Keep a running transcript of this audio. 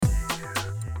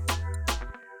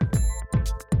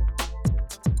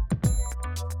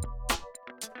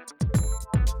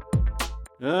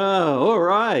Oh, all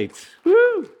right.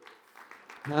 Woo.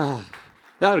 Ah,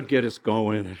 that'll get us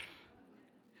going.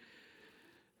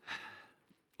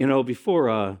 Before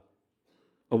a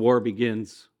war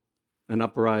begins, an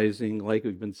uprising like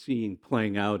we've been seeing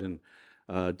playing out in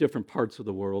different parts of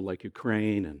the world, like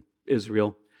Ukraine and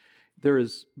Israel, there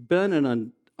has been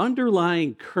an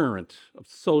underlying current of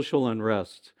social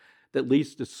unrest that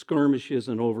leads to skirmishes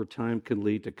and over time can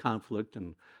lead to conflict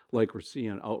and, like we're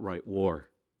seeing, outright war.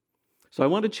 So I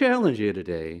want to challenge you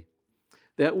today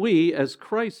that we, as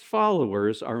Christ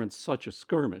followers, are in such a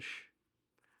skirmish.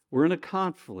 We're in a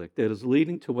conflict that is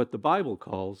leading to what the Bible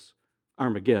calls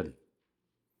Armageddon.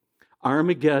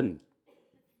 Armageddon,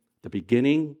 the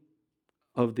beginning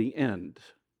of the end.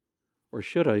 Or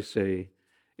should I say,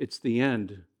 it's the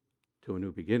end to a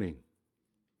new beginning.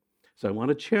 So I want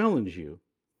to challenge you.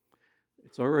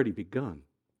 It's already begun.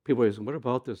 People say, what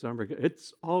about this Armageddon?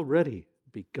 It's already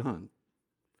begun.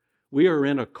 We are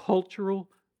in a cultural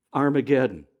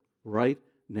Armageddon right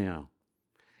now.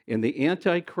 And the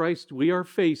Antichrist we are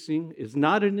facing is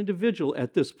not an individual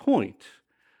at this point,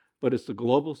 but it's the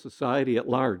global society at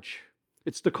large.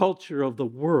 It's the culture of the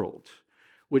world,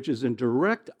 which is in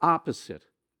direct opposite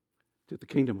to the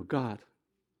kingdom of God.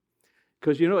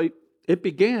 Because, it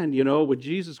began, with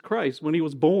Jesus Christ when he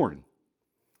was born.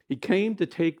 He came to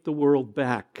take the world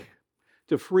back,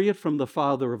 to free it from the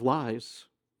father of lies,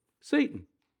 Satan,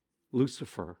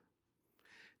 Lucifer.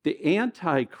 The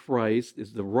Antichrist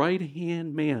is the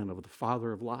right-hand man of the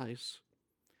father of lies.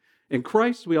 And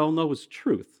Christ, we all know, is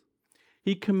truth.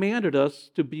 He commanded us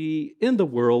to be in the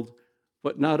world,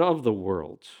 but not of the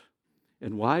world.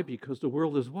 And why? Because the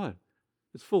world is what?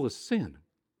 It's full of sin.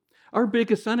 Our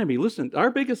biggest enemy, listen, our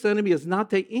biggest enemy is not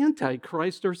the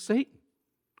Antichrist or Satan.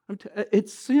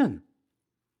 It's sin.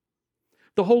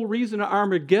 The whole reason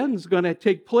Armageddon is going to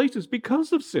take place is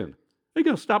because of sin. You're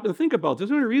going to stop and think about this.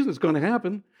 The only reason it's going to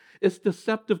happen is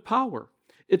deceptive power.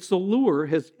 Its allure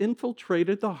has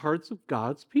infiltrated the hearts of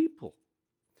God's people.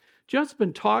 Jeff's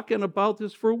been talking about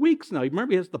this for weeks now. You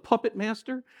remember he has the puppet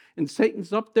master, and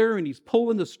Satan's up there, and he's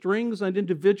pulling the strings on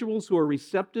individuals who are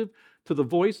receptive to the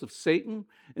voice of Satan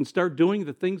and start doing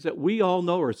the things that we all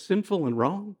know are sinful and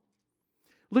wrong.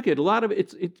 Look at a lot of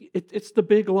it. It's the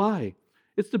big lie.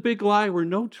 It's the big lie where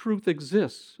no truth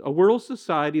exists. A world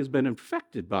society has been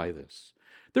infected by this.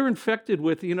 They're infected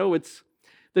with, everybody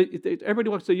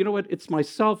wants to say, it's my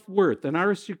self-worth and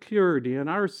our security and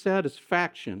our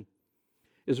satisfaction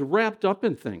is wrapped up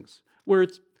in things where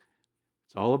it's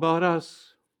all about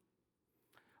us.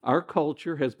 Our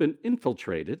culture has been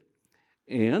infiltrated,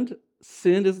 and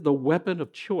sin is the weapon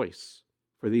of choice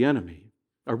for the enemy.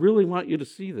 I really want you to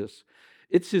see this.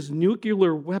 It's his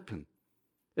nuclear weapon.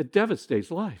 It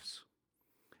devastates lives.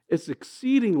 It's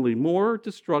exceedingly more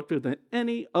destructive than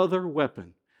any other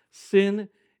weapon. Sin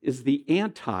is the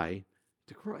anti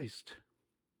to Christ.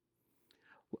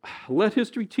 Let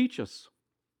history teach us.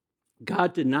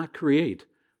 God did not create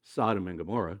Sodom and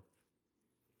Gomorrah.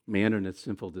 Man and its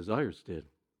sinful desires did.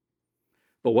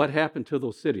 But what happened to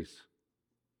those cities?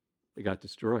 They got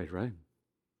destroyed, right?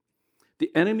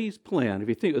 The enemy's plan, if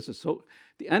you think this is so,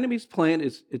 the enemy's plan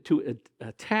is to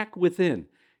attack within,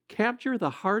 capture the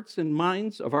hearts and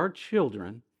minds of our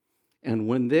children, and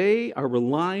when they are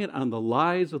reliant on the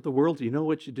lies of the world, you know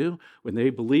what you do? When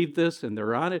they believe this and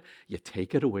they're on it, you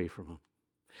take it away from them.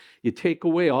 You take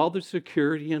away all the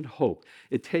security and hope.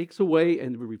 It takes away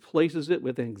and replaces it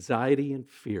with anxiety and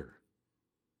fear.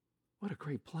 What a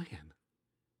great plan.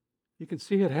 You can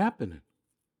see it happening.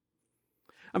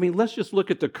 I mean, let's just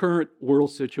look at the current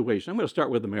world situation. I'm going to start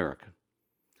with America.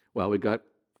 Well, we got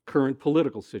current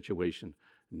political situation.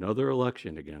 Another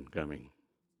election again coming.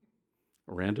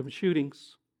 Random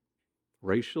shootings.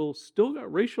 Still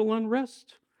got racial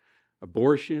unrest.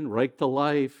 Abortion, right to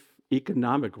life,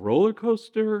 economic roller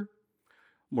coaster.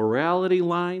 Morality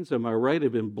lines, am I right,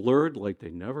 have been blurred like they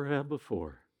never have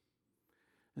before.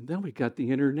 And then we got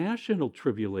the international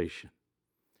tribulation.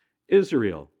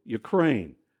 Israel,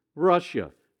 Ukraine,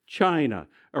 Russia, China,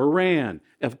 Iran,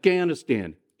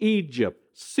 Afghanistan, Egypt,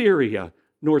 Syria,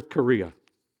 North Korea.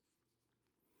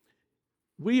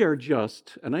 We are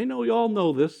just, and I know you all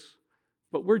know this,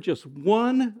 but we're just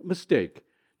one mistake,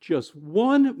 just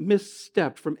one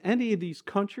misstep from any of these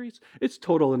countries, it's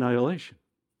total annihilation.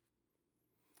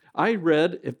 I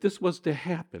read if this was to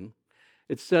happen,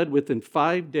 it said within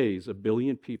 5 days, 1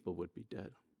 billion people would be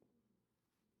dead.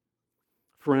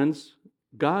 Friends,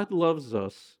 God loves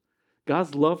us.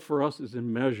 God's love for us is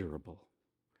immeasurable.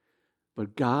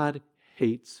 But God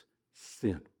hates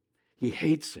sin. He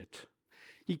hates it.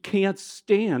 He can't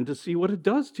stand to see what it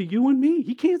does to you and me.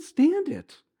 He can't stand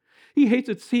it. He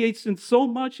hates sin so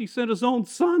much, he sent his own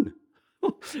son,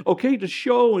 okay, to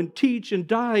show and teach and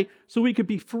die so we could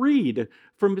be freed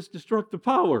from his destructive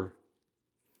power.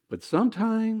 But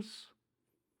sometimes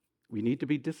we need to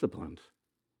be disciplined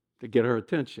to get our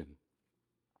attention,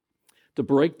 to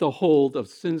break the hold of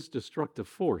sin's destructive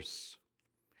force.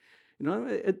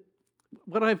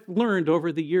 What I've learned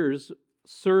over the years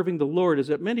serving the Lord is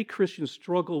that many Christians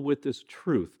struggle with this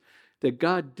truth, that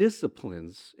God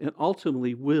disciplines and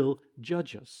ultimately will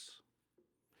judge us.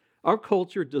 Our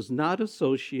culture does not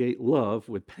associate love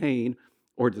with pain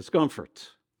or discomfort.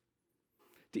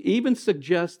 To even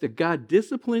suggest that God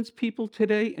disciplines people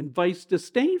today invites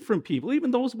disdain from people,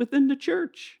 even those within the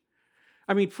church.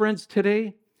 I mean, friends,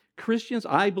 today, Christians,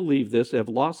 I believe this, have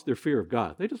lost their fear of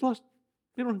God. They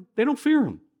don't fear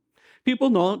him.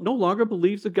 People no longer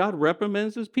believe that God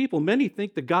reprimands his people. Many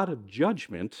think the God of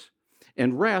judgment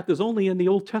and wrath is only in the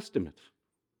Old Testament.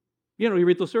 You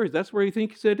read those stories, that's where he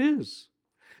thinks it is.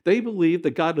 They believe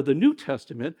the God of the New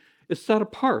Testament is set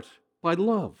apart by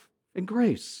love and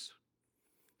grace.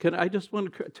 I just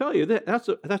want to tell you that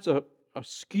that's a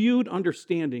skewed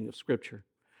understanding of Scripture.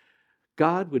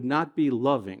 God would not be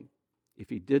loving if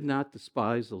he did not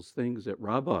despise those things that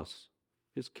rob us,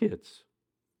 his kids,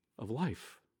 of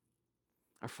life.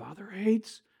 Our Father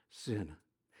hates sin.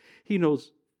 He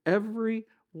knows every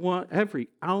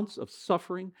ounce of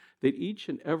suffering that each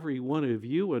and every one of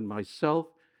you and myself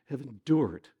have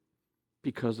endured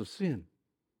because of sin.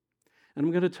 And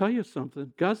I'm going to tell you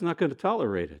something. God's not going to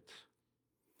tolerate it.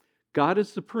 God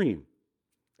is supreme,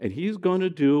 and he's going to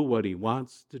do what he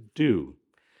wants to do.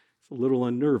 It's a little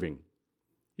unnerving.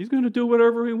 He's going to do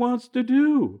whatever he wants to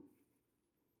do.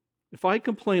 If I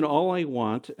complain all I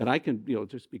want, and I can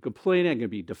just be complaining, I can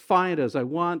be defiant as I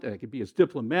want, and I can be as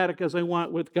diplomatic as I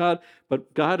want with God,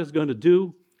 but God is going to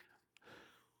do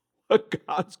what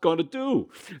God's going to do.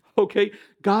 Okay?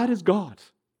 God is God,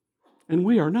 and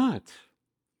we are not.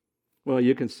 Well,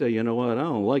 you can say, you know what, I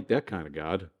don't like that kind of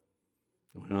God.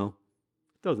 Well,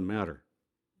 it doesn't matter.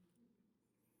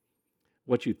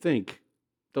 What you think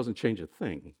doesn't change a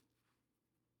thing.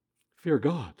 Fear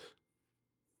God.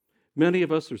 Many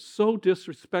of us are so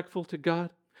disrespectful to God.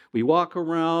 We walk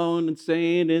around and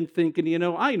saying and thinking,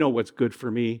 I know what's good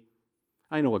for me.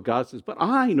 I know what God says, but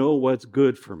I know what's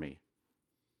good for me.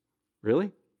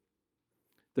 Really?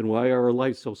 Then why are our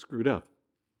lives so screwed up?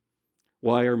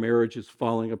 Why are marriages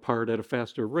falling apart at a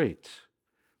faster rate?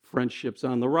 Friendships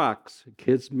on the rocks,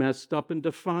 kids messed up and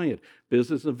defiant,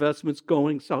 business investments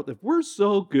going south. If we're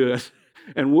so good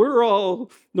and we're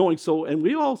all knowing so, and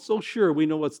we all so sure we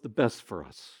know what's the best for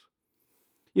us.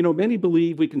 Many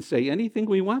believe we can say anything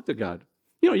we want to God.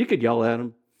 You could yell at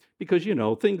him because,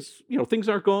 things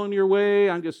aren't going your way.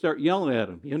 I'm going to start yelling at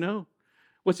him,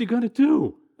 What's he going to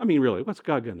do? I mean, really, what's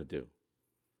God going to do?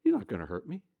 He's not going to hurt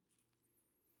me.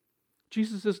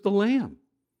 Jesus is the Lamb.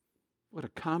 What a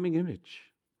calming image.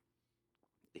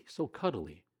 He's so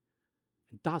cuddly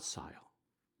and docile.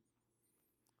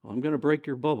 Well, I'm going to break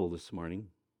your bubble this morning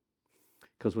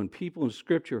because when people in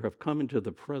Scripture have come into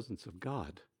the presence of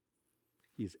God,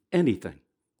 he's anything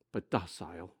but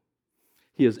docile.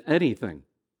 He is anything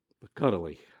but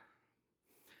cuddly.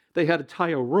 They had to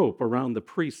tie a rope around the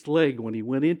priest's leg when he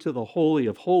went into the Holy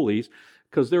of Holies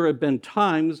because there had been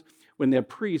times when that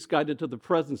priest got into the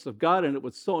presence of God and it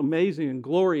was so amazing and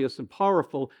glorious and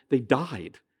powerful, they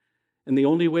died. And the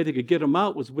only way they could get him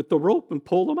out was with the rope and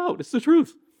pull him out. It's the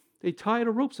truth. They tied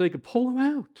a rope so they could pull him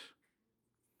out.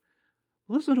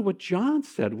 Listen to what John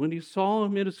said when he saw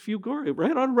him in his full glory,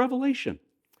 right out of Revelation.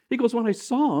 He goes, when I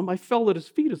saw him, I fell at his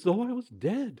feet as though I was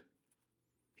dead.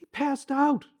 He passed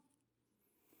out.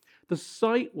 The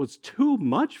sight was too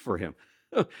much for him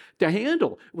to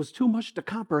handle. It was too much to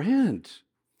comprehend.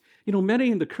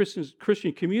 Many in the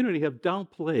Christian community have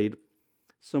downplayed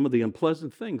some of the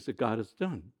unpleasant things that God has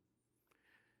done.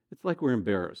 It's like we're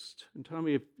embarrassed. And tell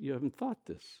me if you haven't thought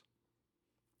this.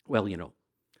 Well,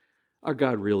 our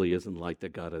God really isn't like the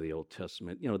God of the Old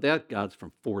Testament. That God's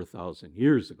from 4,000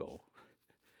 years ago.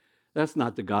 That's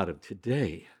not the God of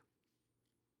today.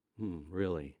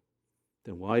 Really?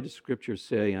 Then why does Scripture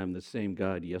say I'm the same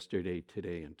God yesterday,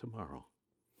 today, and tomorrow?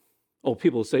 Oh,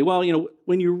 people say, well,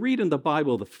 when you read in the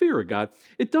Bible the fear of God,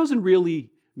 it doesn't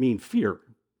really mean fear.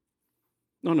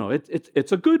 No,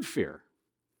 it's a good fear.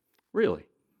 Really.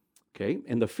 Okay,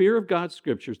 and the fear of God's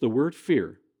Scriptures, the word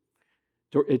fear,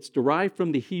 it's derived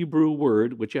from the Hebrew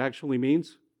word, which actually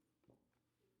means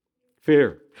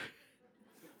fear,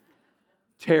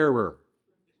 terror,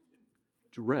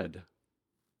 dread.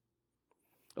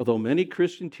 Although many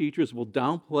Christian teachers will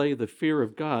downplay the fear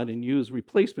of God and use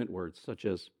replacement words such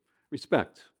as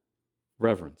respect,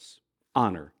 reverence,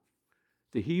 honor,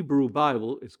 The Hebrew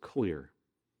Bible is clear.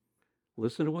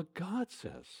 Listen to what God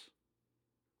says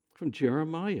from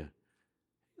Jeremiah.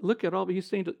 Look at all he's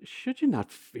saying. Should you not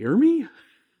fear me?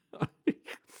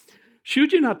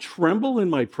 Should you not tremble in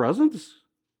my presence?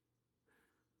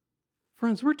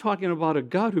 Friends, we're talking about a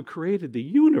God who created the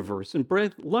universe and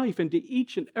breathed life into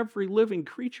each and every living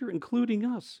creature, including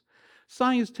us.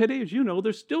 Science today, as you know,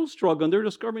 they're still struggling. They're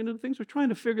discovering new things. They're trying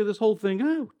to figure this whole thing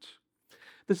out.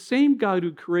 The same God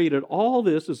who created all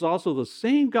this is also the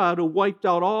same God who wiped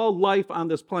out all life on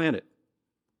this planet,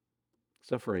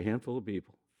 except for a handful of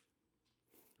people.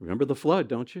 Remember the flood,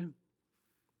 don't you?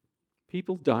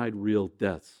 People died real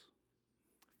deaths.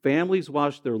 Families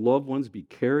watched their loved ones be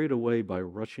carried away by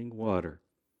rushing water.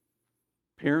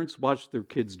 Parents watched their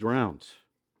kids drown.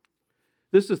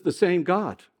 This is the same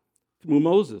God, through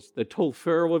Moses, that told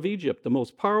Pharaoh of Egypt, the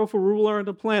most powerful ruler on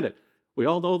the planet, we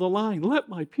all know the line, let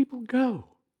my people go.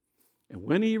 And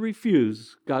when he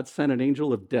refused, God sent an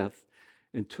angel of death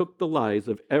and took the lives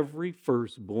of every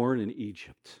firstborn in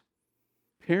Egypt.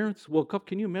 Parents woke up,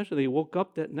 can you imagine? They woke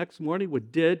up that next morning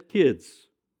with dead kids.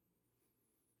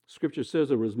 Scripture says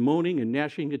there was moaning and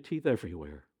gnashing of teeth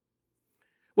everywhere.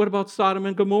 What about Sodom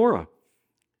and Gomorrah?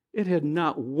 It had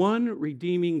not one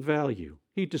redeeming value.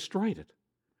 He destroyed it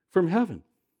from heaven.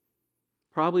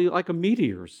 Probably like a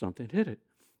meteor or something hit it.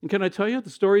 And can I tell you, the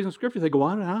stories in Scripture, they go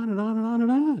on and on and on and on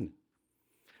and on.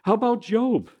 How about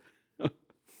Job?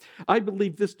 I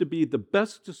believe this to be the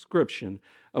best description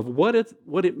of what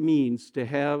it means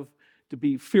to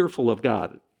be fearful of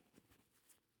God.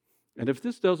 And if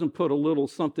this doesn't put a little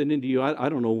something into you, I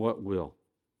don't know what will.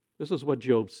 This is what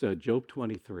Job said, Job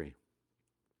 23.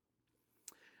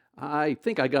 I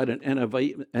think I got an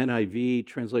NIV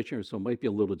translation here, so it might be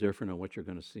a little different on what you're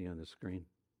going to see on the screen.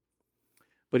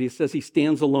 But he says he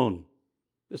stands alone.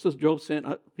 This is Job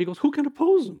saying, he goes, who can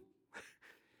oppose him?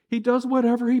 He does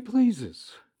whatever he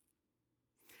pleases.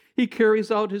 He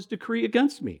carries out his decree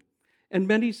against me, and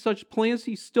many such plans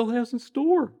he still has in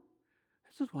store.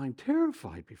 This is why I'm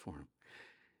terrified before him.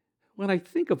 When I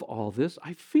think of all this,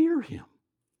 I fear him.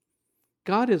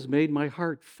 God has made my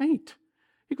heart faint.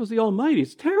 He goes, the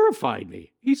Almighty's terrified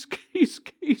me. He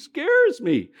scares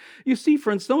me. You see,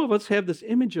 friends, some of us have this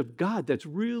image of God that's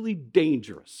really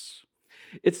dangerous.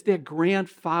 It's that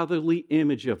grandfatherly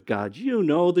image of God. You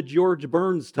know, the George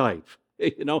Burns type.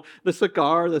 You know, the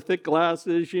cigar, the thick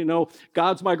glasses, you know,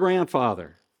 God's my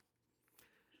grandfather.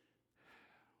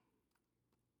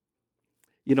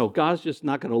 You know, God's just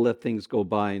not going to let things go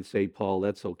by and say, Paul,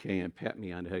 that's okay, and pat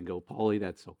me on the head and go, Paulie,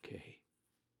 that's okay.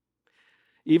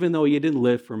 Even though you didn't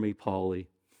live for me, Paulie,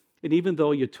 and even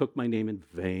though you took my name in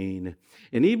vain,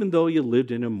 and even though you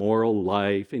lived an immoral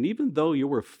life, and even though you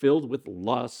were filled with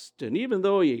lust, and even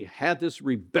though you had this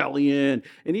rebellion,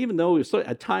 and even though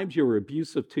at times you were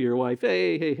abusive to your wife,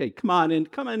 hey, come on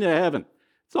into heaven.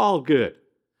 It's all good.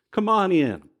 Come on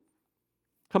in.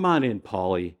 Come on in,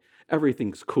 Paulie.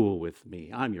 Everything's cool with me.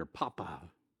 I'm your papa.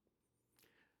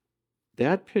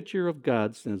 That picture of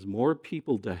God sends more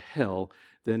people to hell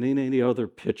than in any other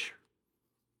picture.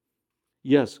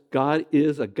 Yes, God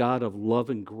is a God of love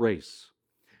and grace.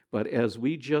 But as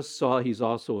we just saw, he's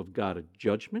also a God of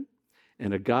judgment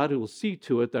and a God who will see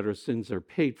to it that our sins are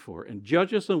paid for and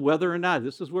judge us on whether or not,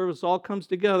 this is where this all comes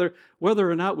together, whether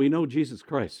or not we know Jesus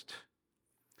Christ.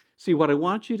 See, what I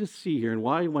want you to see here and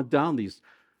why I went down these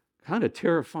kind of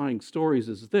terrifying stories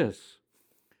is this.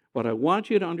 What I want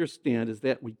you to understand is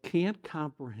that we can't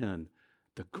comprehend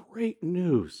the great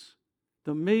news,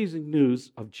 the amazing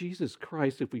news of Jesus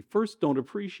Christ if we first don't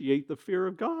appreciate the fear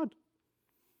of God.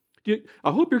 I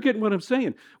hope you're getting what I'm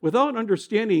saying. Without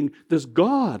understanding this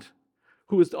God,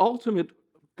 who is the ultimate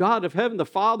God of heaven, the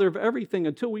Father of everything,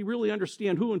 until we really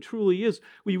understand who and truly is,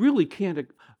 we really can't,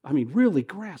 really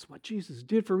grasp what Jesus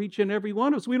did for each and every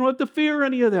one of us. We don't have to fear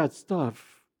any of that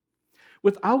stuff.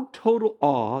 Without total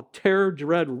awe, terror,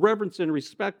 dread, reverence, and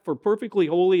respect for perfectly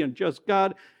holy and just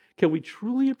God, can we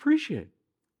truly appreciate?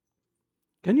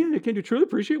 Can you truly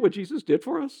appreciate what Jesus did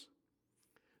for us?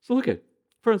 So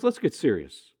friends, let's get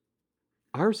serious.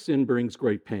 Our sin brings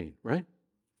great pain, right?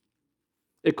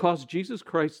 It cost Jesus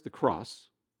Christ the cross,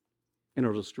 and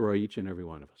it'll destroy each and every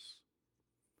one of us.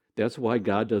 That's why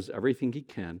God does everything he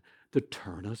can to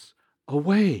turn us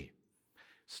away.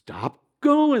 Stop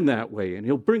going that way, and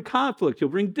he'll bring conflict, he'll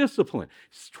bring discipline.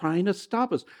 He's trying to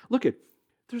stop us.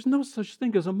 There's no such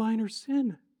thing as a minor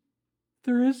sin.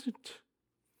 There isn't.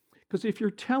 Because if you're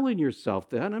telling yourself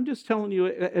that, and I'm just telling you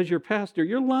as your pastor,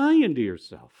 you're lying to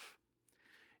yourself.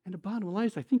 And the bottom line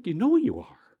is, I think you know you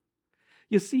are.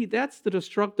 You see, that's the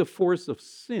destructive force of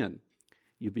sin.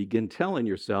 You begin telling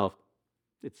yourself,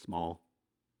 it's small,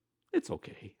 it's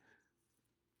okay.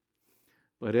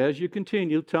 But as you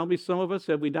continue, tell me, some of us,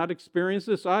 have we not experienced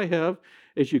this? I have.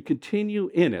 As you continue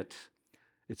in it,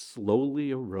 it slowly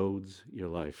erodes your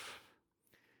life.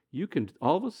 You can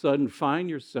all of a sudden find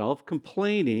yourself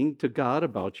complaining to God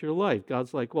about your life.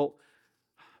 God's like, well,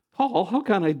 Paul, how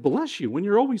can I bless you when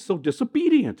you're always so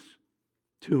disobedient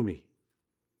to me?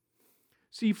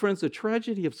 See, friends, the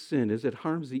tragedy of sin is it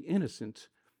harms the innocent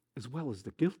as well as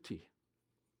the guilty.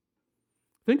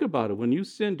 Think about it. When you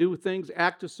sin, do things,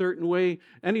 act a certain way,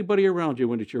 anybody around you,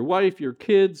 when it's your wife, your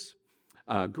kids,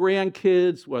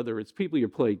 grandkids, whether it's people you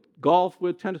play golf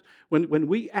with, tennis, when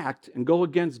we act and go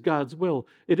against God's will,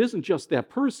 it isn't just that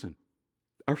person.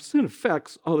 Our sin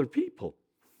affects other people.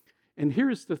 And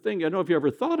here's the thing, I don't know if you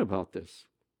ever thought about this.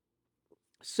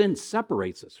 Sin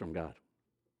separates us from God.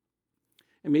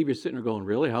 And maybe you're sitting there going,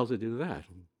 really? How's it do that?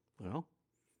 Well,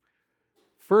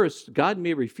 first, God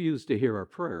may refuse to hear our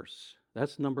prayers.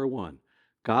 That's number one.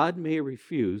 God may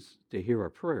refuse to hear our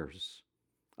prayers.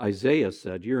 Isaiah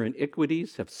said, your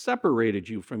iniquities have separated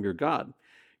you from your God.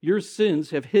 Your sins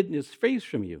have hidden his face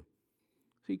from you.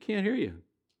 So he can't hear you.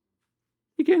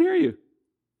 He can't hear you.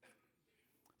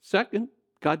 Second,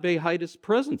 God may hide his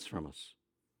presence from us.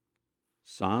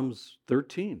 Psalms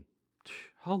 13.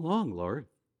 How long, Lord?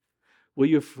 Will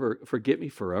you forget me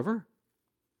forever?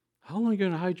 How long are you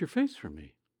going to hide your face from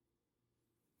me?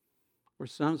 Or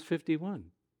Psalms 51.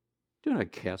 Do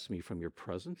not cast me from your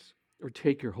presence or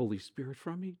take your Holy Spirit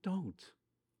from me. Don't.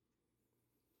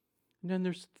 And then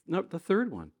there's the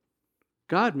third one.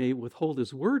 God may withhold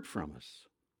his word from us.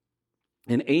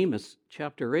 In Amos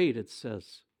chapter 8, it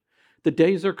says, the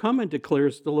days are coming,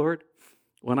 declares the Lord,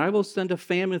 when I will send a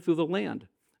famine through the land.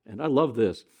 And I love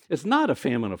this. It's not a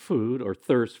famine of food or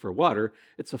thirst for water.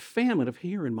 It's a famine of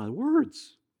hearing my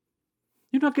words.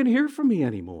 You're not going to hear from me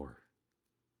anymore.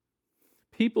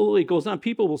 It goes on,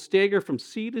 people will stagger from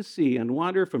sea to sea and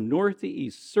wander from north to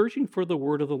east, searching for the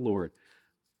word of the Lord.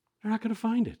 They're not going to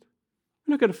find it.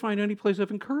 They're not going to find any place of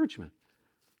encouragement.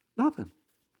 Nothing.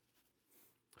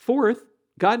 Fourth,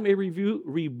 God may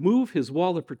remove his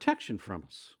wall of protection from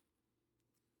us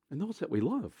and those that we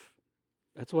love.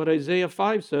 That's what Isaiah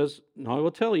 5 says. Now I will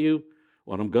tell you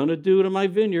what I'm going to do to my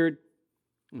vineyard.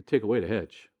 I'm going to take away the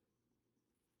hedge.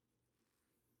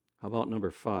 How about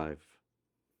number 5?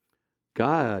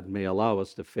 God may allow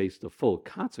us to face the full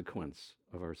consequence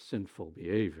of our sinful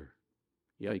behavior.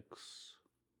 Yikes.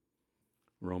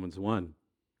 Romans 1.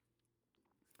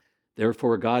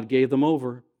 Therefore God gave them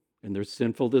over in their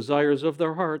sinful desires of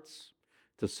their hearts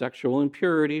to sexual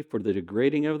impurity for the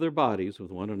degrading of their bodies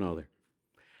with one another.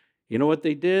 You know what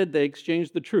they did? They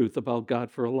exchanged the truth about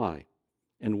God for a lie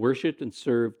and worshiped and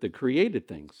served the created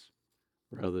things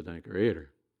rather than the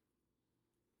Creator.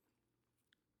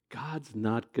 God's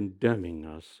not condemning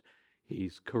us.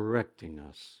 He's correcting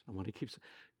us. I want to keep saying,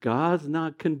 God's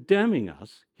not condemning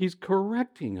us. He's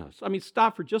correcting us. I mean,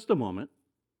 stop for just a moment.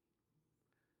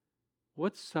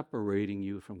 What's separating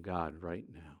you from God right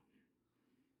now?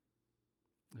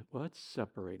 What's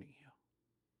separating you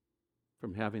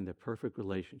from having the perfect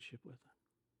relationship with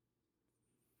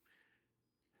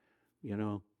Him? You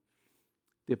know,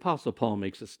 the Apostle Paul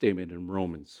makes a statement in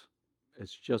Romans.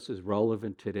 It's just as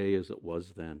relevant today as it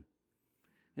was then.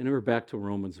 And we're back to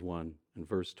Romans 1 and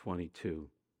verse 22.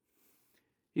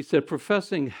 He said,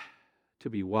 professing to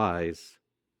be wise,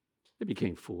 they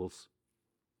became fools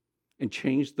and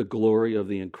changed the glory of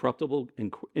the incorruptible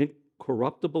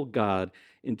God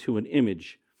into an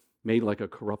image made like a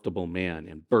corruptible man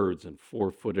and birds and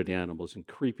four-footed animals and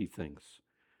creepy things.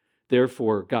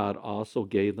 Therefore, God also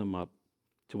gave them up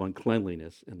to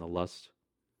uncleanliness in the lust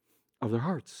of their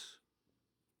hearts.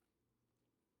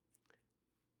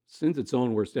 Sin's its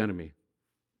own worst enemy.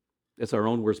 It's our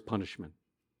own worst punishment.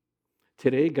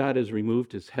 Today, God has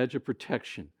removed his hedge of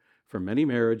protection from many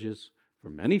marriages,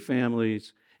 from many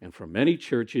families, and from many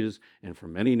churches, and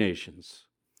from many nations.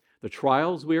 The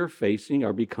trials we are facing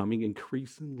are becoming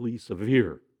increasingly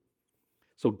severe.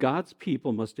 So God's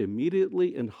people must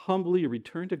immediately and humbly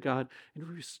return to God and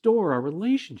restore our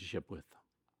relationship with Him.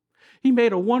 He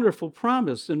made a wonderful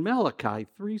promise in Malachi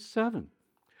 3:7.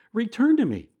 Return to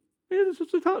me.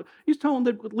 He's telling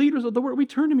the leaders of the world,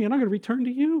 return to me, and I'm going to return to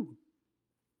you.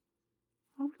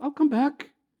 I'll come back.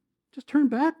 Just turn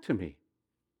back to me.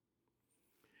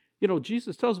 You know,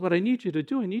 Jesus tells us what I need you to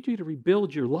do. I need you to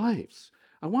rebuild your lives.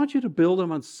 I want you to build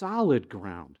them on solid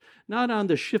ground, not on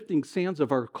the shifting sands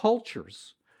of our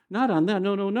cultures. Not on that.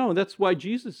 No. That's why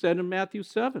Jesus said in Matthew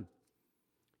 7.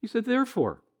 He said,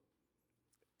 therefore,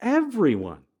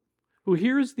 everyone who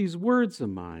hears these words of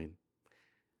mine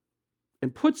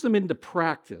and puts them into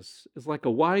practice is like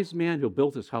a wise man who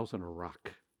built his house on a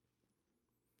rock.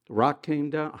 The rock came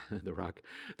down,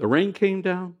 the rain came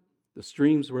down, the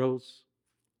streams rose,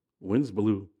 winds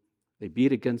blew. They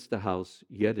beat against the house,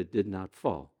 yet it did not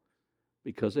fall,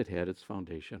 because it had its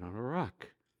foundation on a rock.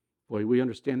 Boy, we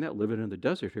understand that living in the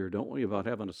desert here, don't we? About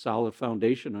having a solid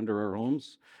foundation under our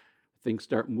homes. Things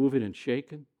start moving and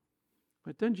shaking.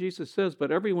 But then Jesus says,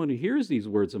 but everyone who hears these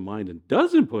words of mine and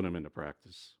doesn't put them into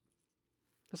practice,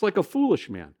 it's like a foolish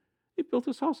man. He built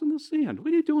his house in the sand. What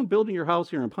are you doing building your house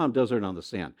here in Palm Desert on the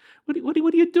sand? What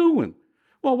are you doing?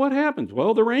 Well, what happened?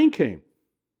 Well, the rain came.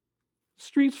 The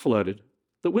streets flooded.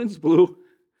 The winds blew.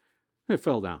 And it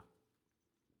fell down.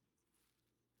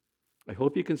 I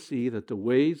hope you can see that the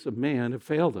ways of man have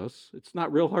failed us. It's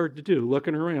not real hard to do,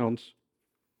 looking around.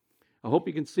 I hope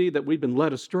you can see that we've been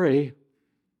led astray.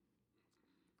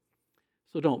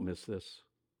 So don't miss this.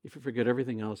 If you forget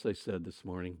everything else I said this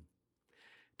morning,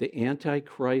 the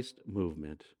Antichrist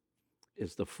movement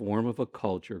is the form of a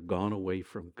culture gone away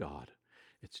from God.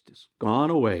 It's just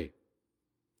gone away.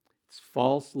 It's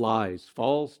false lies,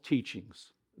 false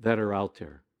teachings that are out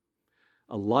there.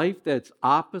 A life that's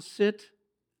opposite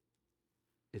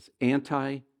is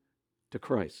anti to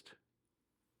Christ.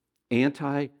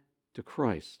 Anti to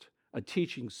Christ. A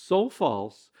teaching so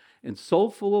false and so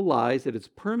full of lies that it's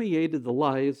permeated the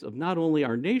lives of not only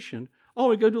our nation,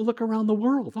 we got to look around the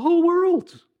world, the whole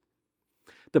world.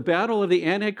 The battle of the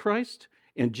Antichrist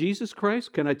and Jesus Christ,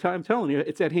 I'm telling you,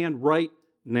 it's at hand right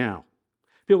now.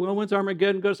 People go, when's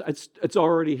Armageddon goes? It's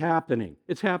already happening.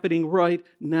 It's happening right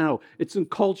now. It's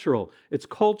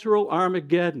cultural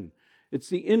Armageddon. It's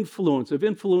the influence of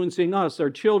influencing us, our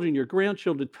children, your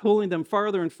grandchildren, pulling them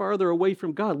farther and farther away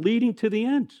from God, leading to the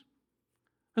end.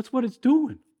 That's what it's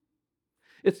doing.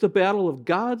 It's the battle of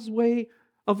God's way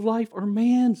of life or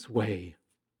man's way.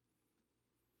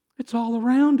 It's all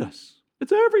around us.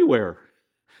 It's everywhere.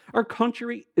 Our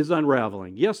country is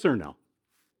unraveling. Yes or no?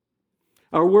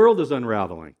 Our world is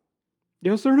unraveling.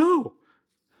 Yes or no?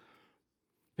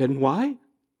 And why?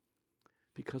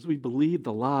 Because we believe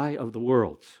the lie of the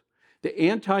world. The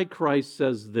Antichrist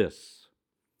says this.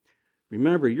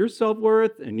 Remember, your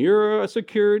self-worth and your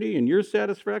security and your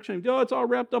satisfaction, it's all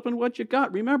wrapped up in what you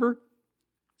got. Remember,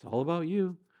 it's all about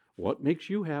you. What makes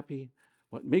you happy?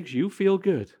 What makes you feel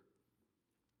good?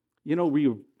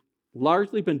 We've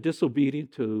largely been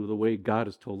disobedient to the way God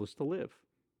has told us to live.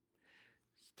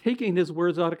 Taking his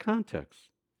words out of context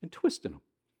and twisting them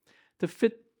to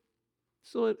fit,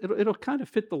 so it'll kind of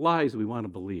fit the lies we want to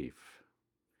believe.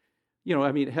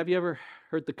 Have you ever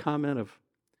heard the comment of,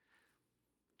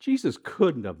 Jesus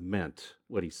couldn't have meant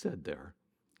what he said there?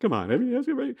 Come on,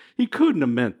 he couldn't have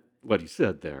meant what he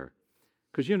said there.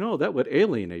 Because that would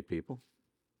alienate people.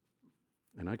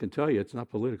 And I can tell you it's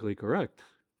not politically correct.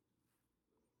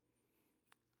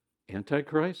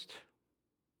 Antichrist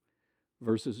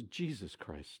versus Jesus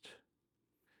Christ.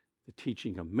 The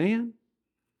teaching of man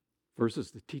versus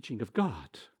the teaching of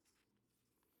God.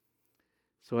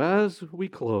 So as we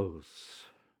close,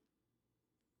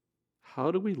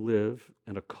 how do we live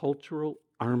in a cultural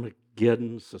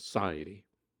Armageddon society?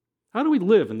 How do we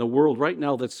live in the world right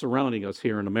now that's surrounding us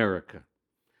here in America?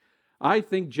 I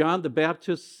think John the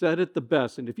Baptist said it the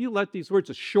best. And if you let these words,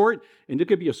 it's short, and it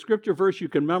could be a scripture verse you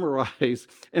can memorize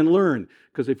and learn.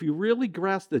 Because if you really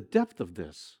grasp the depth of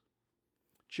this,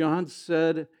 John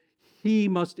said, he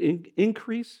must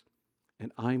increase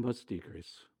and I must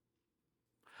decrease.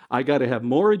 I got to have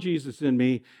more of Jesus in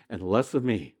me and less of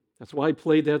me. That's why I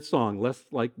played that song, Less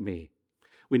Like Me.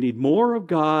 We need more of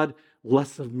God,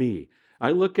 less of me.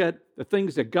 I look at the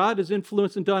things that God has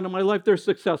influenced and done in my life, they're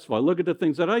successful. I look at the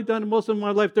things that I've done in most of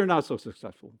my life, they're not so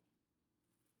successful.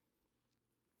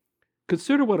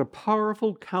 Consider what a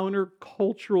powerful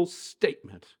countercultural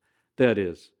statement that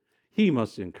is. He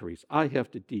must increase. I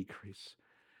have to decrease.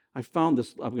 I found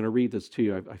this, I'm going to read this to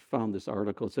you. I found this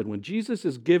article. It said, when Jesus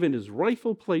is given his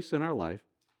rightful place in our life,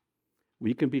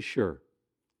 we can be sure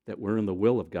that we're in the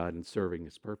will of God and serving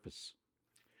his purpose.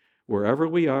 Wherever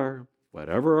we are,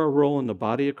 whatever our role in the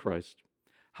body of Christ,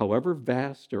 however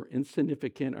vast or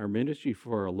insignificant our ministry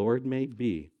for our Lord may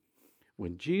be,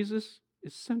 when Jesus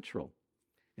is central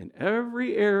in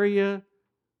every area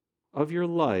of your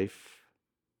life,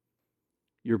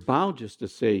 you're bound just to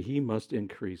say, he must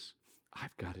increase.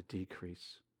 I've got to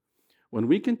decrease. When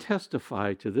we can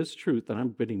testify to this truth that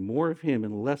I'm getting more of him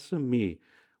and less of me,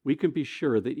 we can be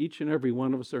sure that each and every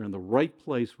one of us are in the right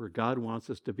place where God wants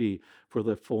us to be for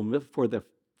the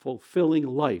fulfilling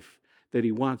life that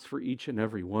he wants for each and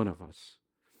every one of us.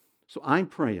 So I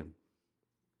pray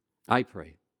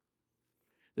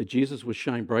that Jesus would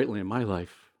shine brightly in my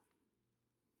life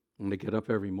when I get up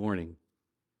every morning,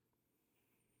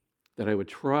 that I would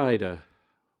try to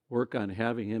work on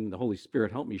having him, the Holy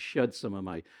Spirit, help me shed some of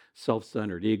my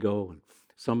self-centered ego and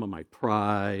some of my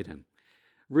pride, and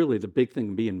really the big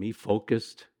thing being me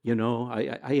focused.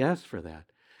 I asked for that.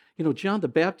 John the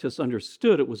Baptist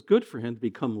understood it was good for him to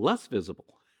become less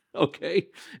visible, okay,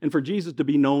 and for Jesus to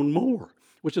be known more,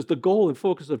 which is the goal and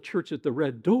focus of Church at the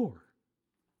Red Door.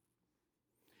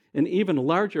 And even a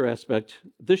larger aspect,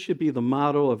 this should be the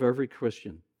motto of every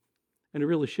Christian, and it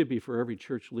really should be for every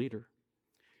church leader.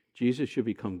 Jesus should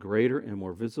become greater and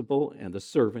more visible, and the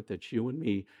servant, that's you and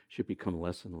me, should become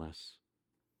less and less.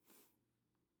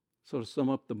 So to sum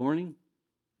up the morning,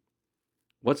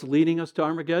 what's leading us to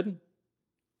Armageddon?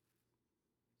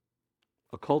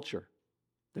 A culture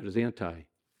that is anti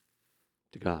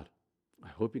to God. I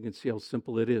hope you can see how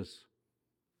simple it is.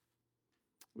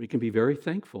 We can be very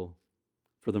thankful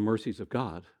for the mercies of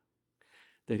God,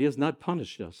 that He has not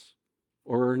punished us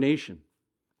or our nation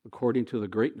according to the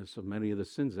greatness of many of the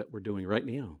sins that we're doing right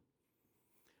now.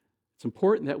 It's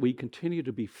important that we continue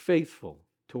to be faithful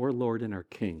to our Lord and our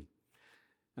King.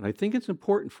 And I think it's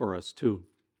important for us to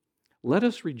let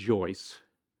us rejoice.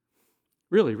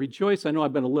 Really, rejoice. I know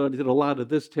did a lot of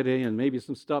this today and maybe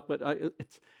some stuff, but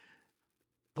it's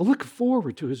to look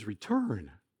forward to His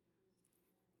return.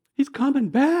 He's coming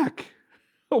back,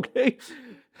 okay?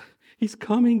 He's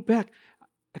coming back.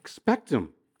 Expect Him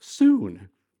soon.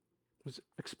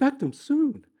 Expect Him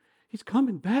soon. He's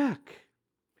coming back.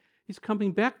 He's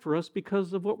coming back for us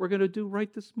because of what we're going to do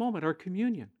right this moment, our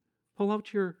communion. Pull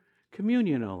out your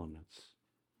communion elements.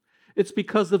 It's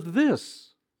because of this,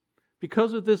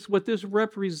 what this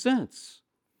represents,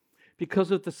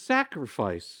 because of the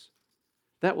sacrifice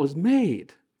that was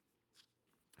made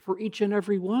for each and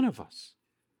every one of us.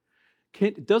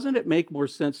 Doesn't it make more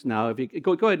sense now? If you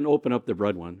go ahead and open up the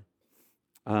red one.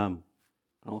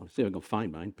 I'll see if I can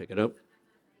find mine, pick it up.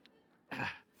 Am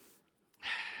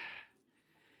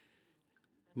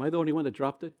I the only one that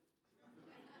dropped it?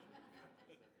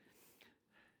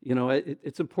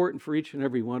 It's important for each and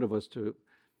every one of us to,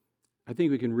 I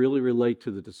think we can really relate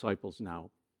to the disciples now.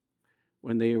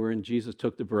 When Jesus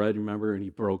took the bread, remember, and He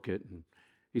broke it. And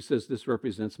He says, this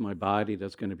represents my body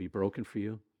that's going to be broken for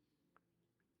you.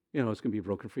 It's going to be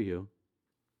broken for you,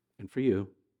 and for you,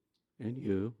 and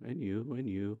you, and you, and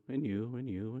you, and you, and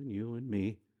you, and you, and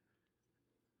me.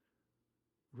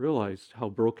 Realize how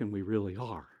broken we really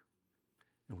are,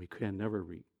 and we can never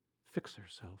fix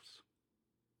ourselves.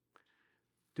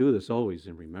 Do this always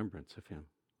in remembrance of Him.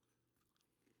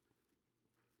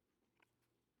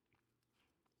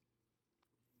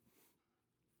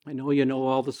 I know you know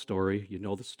all the story. You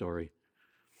know the story.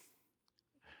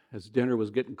 As dinner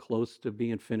was getting close to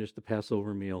being finished, the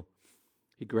Passover meal,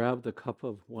 He grabbed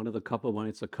one of the cup of wine.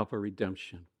 It's a cup of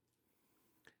redemption.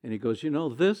 And He goes,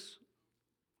 this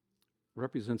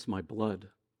represents my blood.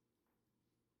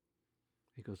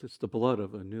 He goes, it's the blood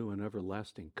of a new and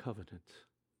everlasting covenant.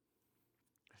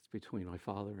 It's between my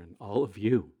Father and all of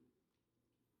you.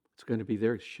 It's going to be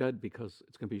there shed because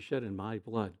it's going to be shed in my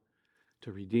blood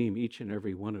to redeem each and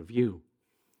every one of you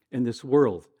in this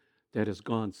world that has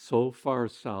gone so far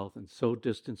south and so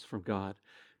distant from God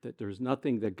that there's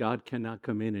nothing that God cannot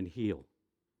come in and heal.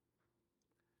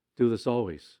 Do this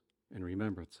always in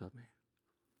remembrance of me.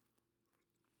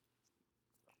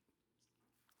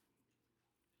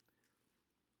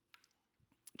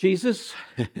 Jesus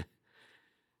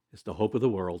is the hope of the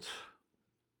world.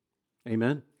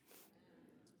 Amen?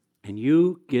 And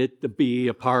you get to be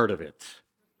a part of it.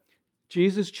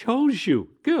 Jesus chose you.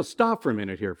 Stop for a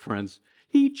minute here, friends.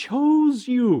 He chose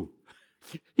you.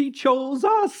 He chose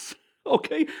us.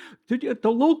 Okay? The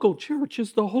local church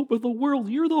is the hope of the world.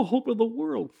 You're the hope of the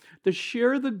world. To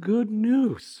share the good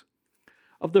news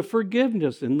of the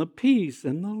forgiveness and the peace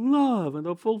and the love and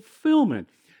the fulfillment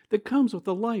that comes with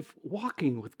the life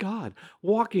walking with God,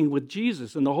 walking with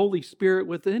Jesus and the Holy Spirit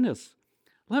within us.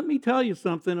 Let me tell you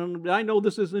something, and I know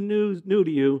this isn't new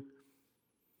to you.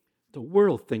 The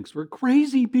world thinks we're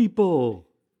crazy people.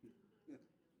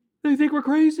 They think we're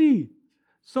crazy.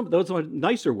 Those are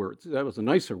nicer words. That was a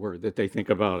nicer word that they think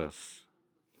about us.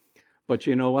 But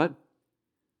you know what?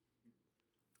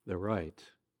 They're right,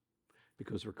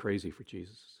 because we're crazy for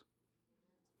Jesus.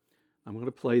 I'm going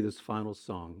to play this final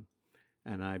song,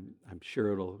 and I'm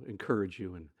sure it'll encourage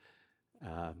you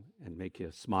and make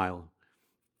you smile,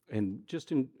 and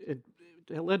just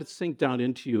let it sink down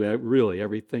into you, really,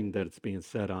 everything that's being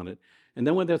said on it. And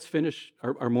then when that's finished,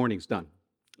 our morning's done.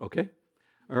 Okay?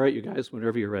 All right, you guys,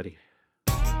 whenever you're ready.